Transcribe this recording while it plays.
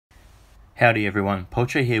Howdy everyone,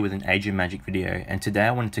 Polcho here with an Age of Magic video, and today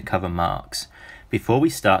I wanted to cover marks. Before we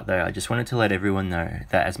start though, I just wanted to let everyone know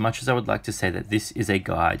that as much as I would like to say that this is a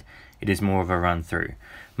guide, it is more of a run through.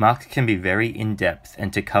 Marks can be very in-depth,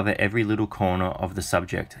 and to cover every little corner of the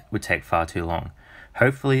subject would take far too long.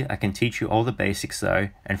 Hopefully I can teach you all the basics though,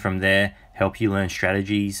 and from there help you learn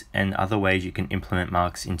strategies and other ways you can implement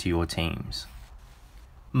marks into your teams.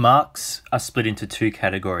 Marks are split into two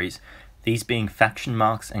categories, these being faction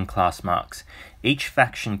marks and class marks. Each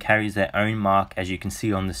faction carries their own mark, as you can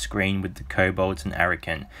see on the screen with the kobolds and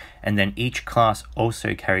Arakan, and then each class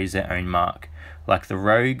also carries their own mark, like the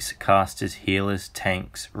rogues, casters, healers,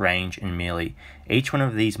 tanks, range and melee. Each one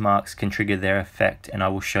of these marks can trigger their effect, and I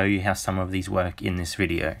will show you how some of these work in this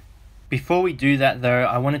video. Before we do that though,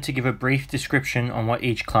 I wanted to give a brief description on what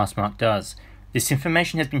each class mark does. This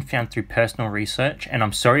information has been found through personal research, and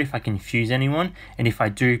I'm sorry if I confuse anyone, and if I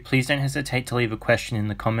do, please don't hesitate to leave a question in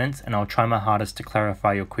the comments and I'll try my hardest to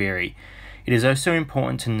clarify your query. It is also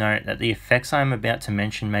important to note that the effects I am about to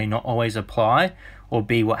mention may not always apply or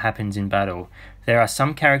be what happens in battle. There are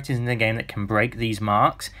some characters in the game that can break these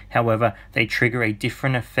marks, however, they trigger a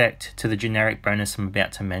different effect to the generic bonus I'm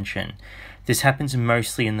about to mention. This happens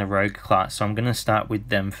mostly in the rogue class, so I'm going to start with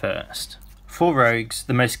them first. For rogues,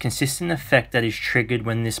 the most consistent effect that is triggered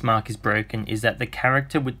when this mark is broken is that the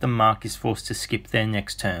character with the mark is forced to skip their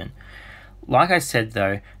next turn. Like I said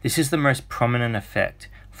though, this is the most prominent effect.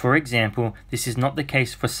 For example, this is not the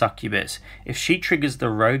case for Succubus. If she triggers the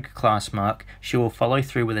rogue class mark, she will follow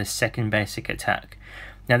through with a second basic attack.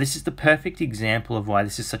 Now this is the perfect example of why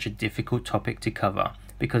this is such a difficult topic to cover,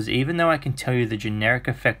 because even though I can tell you the generic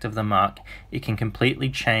effect of the mark, it can completely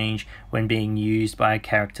change when being used by a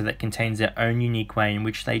character that contains their own unique way in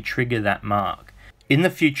which they trigger that mark. In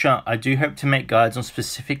the future, I do hope to make guides on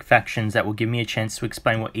specific factions that will give me a chance to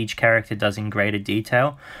explain what each character does in greater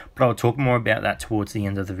detail, but I'll talk more about that towards the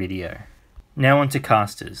end of the video. Now on to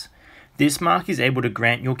casters. This mark is able to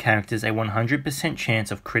grant your characters a 100%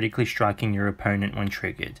 chance of critically striking your opponent when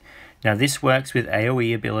triggered. Now this works with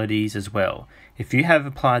AoE abilities as well. If you have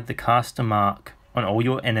applied the caster mark on all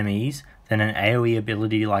your enemies, then an AoE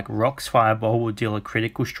ability like Rock's Fireball will deal a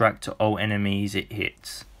critical strike to all enemies it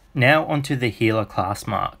hits. Now onto the healer class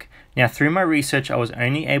mark. Now through my research I was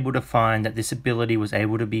only able to find that this ability was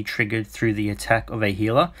able to be triggered through the attack of a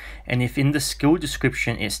healer, and if in the skill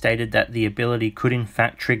description it stated that the ability could in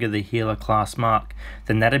fact trigger the healer class mark,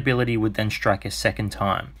 then that ability would then strike a second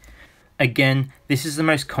time. Again, this is the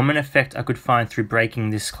most common effect I could find through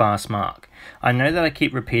breaking this class mark. I know that I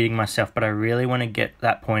keep repeating myself, but I really want to get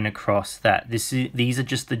that point across that these are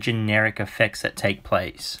just the generic effects that take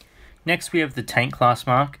place. Next we have the tank class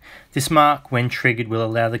mark. This mark, when triggered, will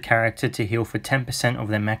allow the character to heal for 10% of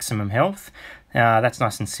their maximum health. That's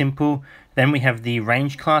nice and simple. Then we have the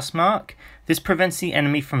range class mark. This prevents the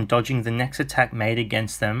enemy from dodging the next attack made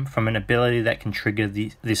against them from an ability that can trigger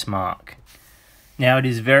this mark. Now it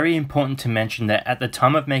is very important to mention that at the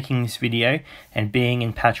time of making this video and being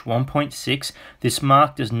in patch 1.6, this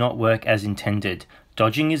mark does not work as intended.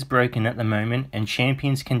 Dodging is broken at the moment and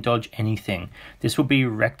champions can dodge anything. This will be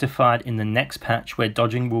rectified in the next patch where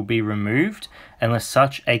dodging will be removed unless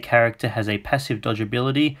such a character has a passive dodge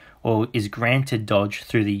ability or is granted dodge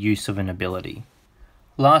through the use of an ability.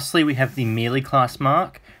 Lastly, we have the melee class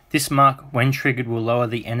mark. This mark, when triggered, will lower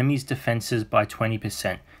the enemy's defenses by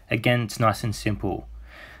 20%. Again, it's nice and simple.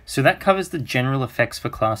 So that covers the general effects for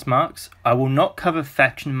class marks. I will not cover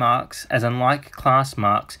faction marks, as unlike class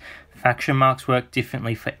marks, faction marks work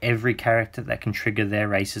differently for every character that can trigger their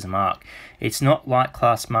race's mark. It's not like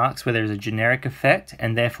class marks where there is a generic effect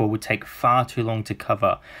and therefore would take far too long to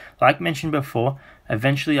cover. Like mentioned before,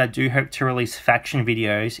 eventually I do hope to release faction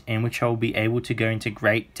videos in which I will be able to go into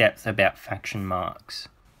great depth about faction marks.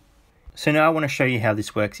 So now I want to show you how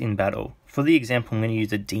this works in battle. For the example, I'm going to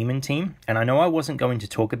use a demon team, and I know I wasn't going to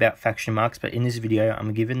talk about faction marks, but in this video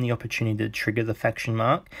I'm given the opportunity to trigger the faction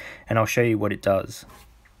mark, and I'll show you what it does.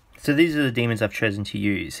 So these are the demons I've chosen to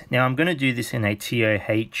use. Now I'm going to do this in a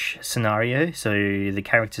TOH scenario, so the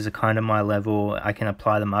characters are kind of my level. I can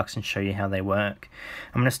apply the marks and show you how they work.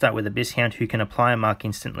 I'm going to start with Abyss Hound, who can apply a mark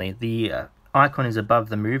instantly. The icon is above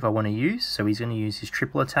the move I want to use, so he's going to use his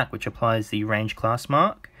triple attack, which applies the range class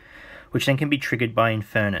mark, which then can be triggered by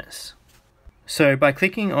Infernus. So by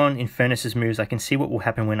clicking on Infernus's moves, I can see what will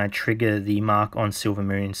happen when I trigger the mark on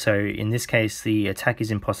Silvermoon. So in this case, the attack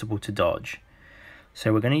is impossible to dodge.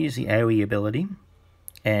 So we're going to use the AoE ability,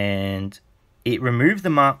 and it removed the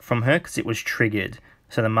mark from her because it was triggered.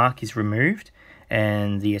 So the mark is removed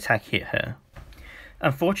and the attack hit her.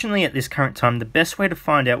 Unfortunately, at this current time, the best way to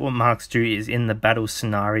find out what marks do is in the battle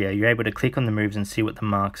scenario. You're able to click on the moves and see what the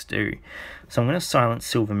marks do. So I'm going to silence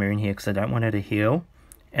Silver Moon here because I don't want her to heal.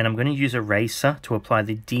 And I'm going to use Eraser to apply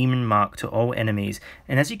the demon mark to all enemies.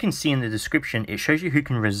 And as you can see in the description, it shows you who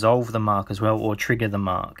can resolve the mark as well or trigger the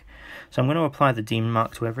mark. So I'm going to apply the demon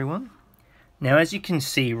mark to everyone. Now as you can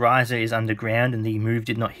see, Ryza is underground and the move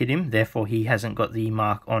did not hit him, therefore he hasn't got the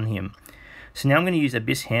mark on him. So now I'm going to use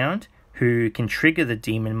Abyss Hound, who can trigger the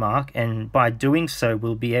demon mark, and by doing so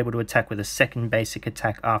will be able to attack with a second basic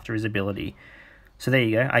attack after his ability. So there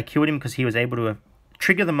you go, I killed him because he was able to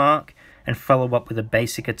trigger the mark and follow up with a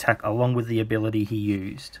basic attack along with the ability he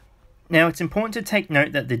used. Now it's important to take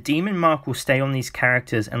note that the demon mark will stay on these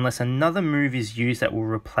characters unless another move is used that will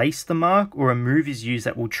replace the mark or a move is used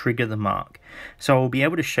that will trigger the mark. So I'll be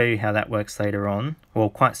able to show you how that works later on, well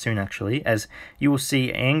quite soon actually, as you will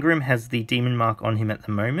see Angrim has the demon mark on him at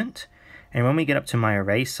the moment. And when we get up to my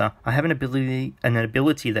Eraser, I have an ability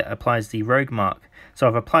that applies the Rogue mark. So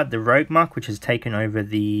I've applied the Rogue mark, which has taken over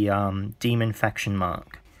the Demon faction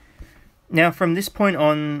mark. Now from this point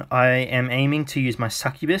on, I am aiming to use my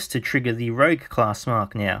Succubus to trigger the Rogue class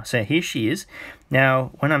mark now. So here she is.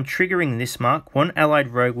 Now when I'm triggering this mark, one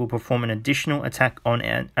allied Rogue will perform an additional attack on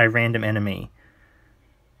a random enemy.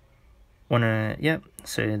 So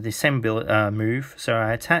the same move. So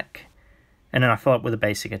I attack, and then I follow up with a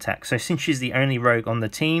basic attack. So since she's the only Rogue on the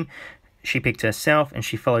team, she picked herself and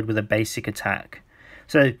she followed with a basic attack.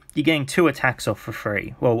 So you're getting 2 attacks off for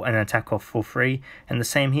free. Well, an attack off for free. And the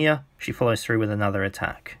same here, she follows through with another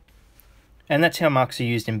attack. And that's how marks are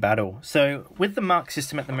used in battle. So with the mark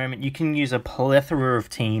system at the moment, you can use a plethora of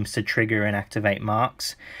teams to trigger and activate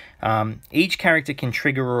marks. Each character can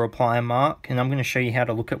trigger or apply a mark, and I'm going to show you how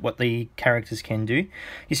to look at what the characters can do.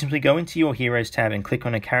 You simply go into your Heroes tab and click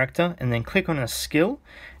on a character, and then click on a skill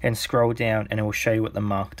and scroll down, and it will show you what the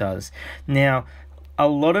mark does. Now, a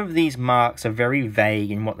lot of these marks are very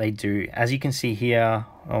vague in what they do. As you can see here,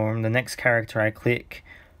 or on the next character I click,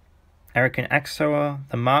 Arakan Axoa,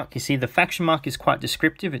 the mark, you see the faction mark is quite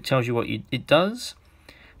descriptive, it tells you what it does.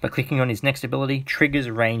 But clicking on his next ability, triggers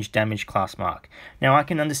range damage class mark. Now I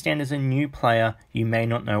can understand as a new player, you may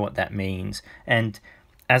not know what that means. And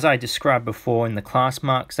as I described before in the class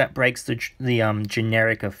marks, that breaks the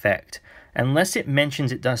generic effect. Unless it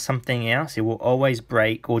mentions it does something else, it will always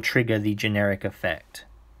break or trigger the generic effect.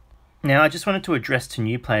 Now I just wanted to address to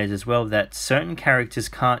new players as well that certain characters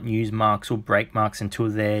can't use marks or break marks until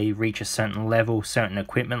they reach a certain level, certain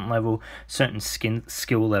equipment level, certain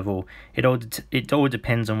skill level. It all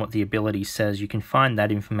depends on what the ability says. You can find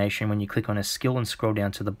that information when you click on a skill and scroll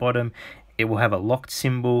down to the bottom. It will have a locked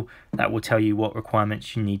symbol that will tell you what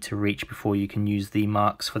requirements you need to reach before you can use the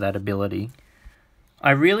marks for that ability. I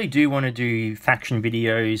really do want to do faction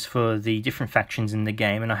videos for the different factions in the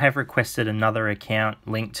game, and I have requested another account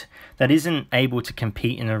linked that isn't able to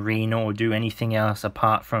compete in arena or do anything else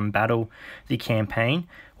apart from battle the campaign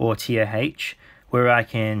or tier H, where I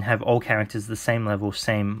can have all characters the same level,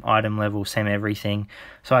 same item level, same everything,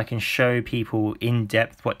 so I can show people in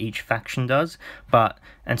depth what each faction does. But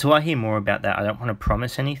until I hear more about that, I don't want to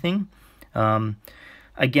promise anything.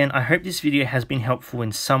 Again, I hope this video has been helpful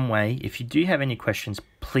in some way. If you do have any questions,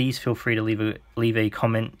 please feel free to leave a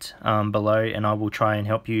comment below, and I will try and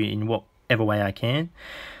help you in whatever way I can.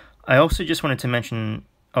 I also just wanted to mention,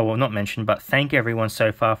 but thank everyone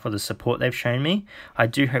so far for the support they've shown me. I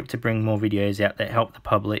do hope to bring more videos out that help the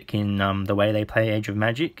public in the way they play Age of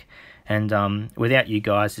Magic. And without you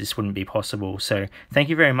guys, this wouldn't be possible. So thank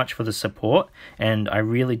you very much for the support, and I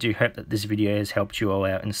really do hope that this video has helped you all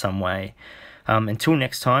out in some way. Until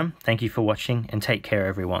next time, thank you for watching, and take care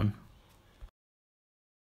everyone.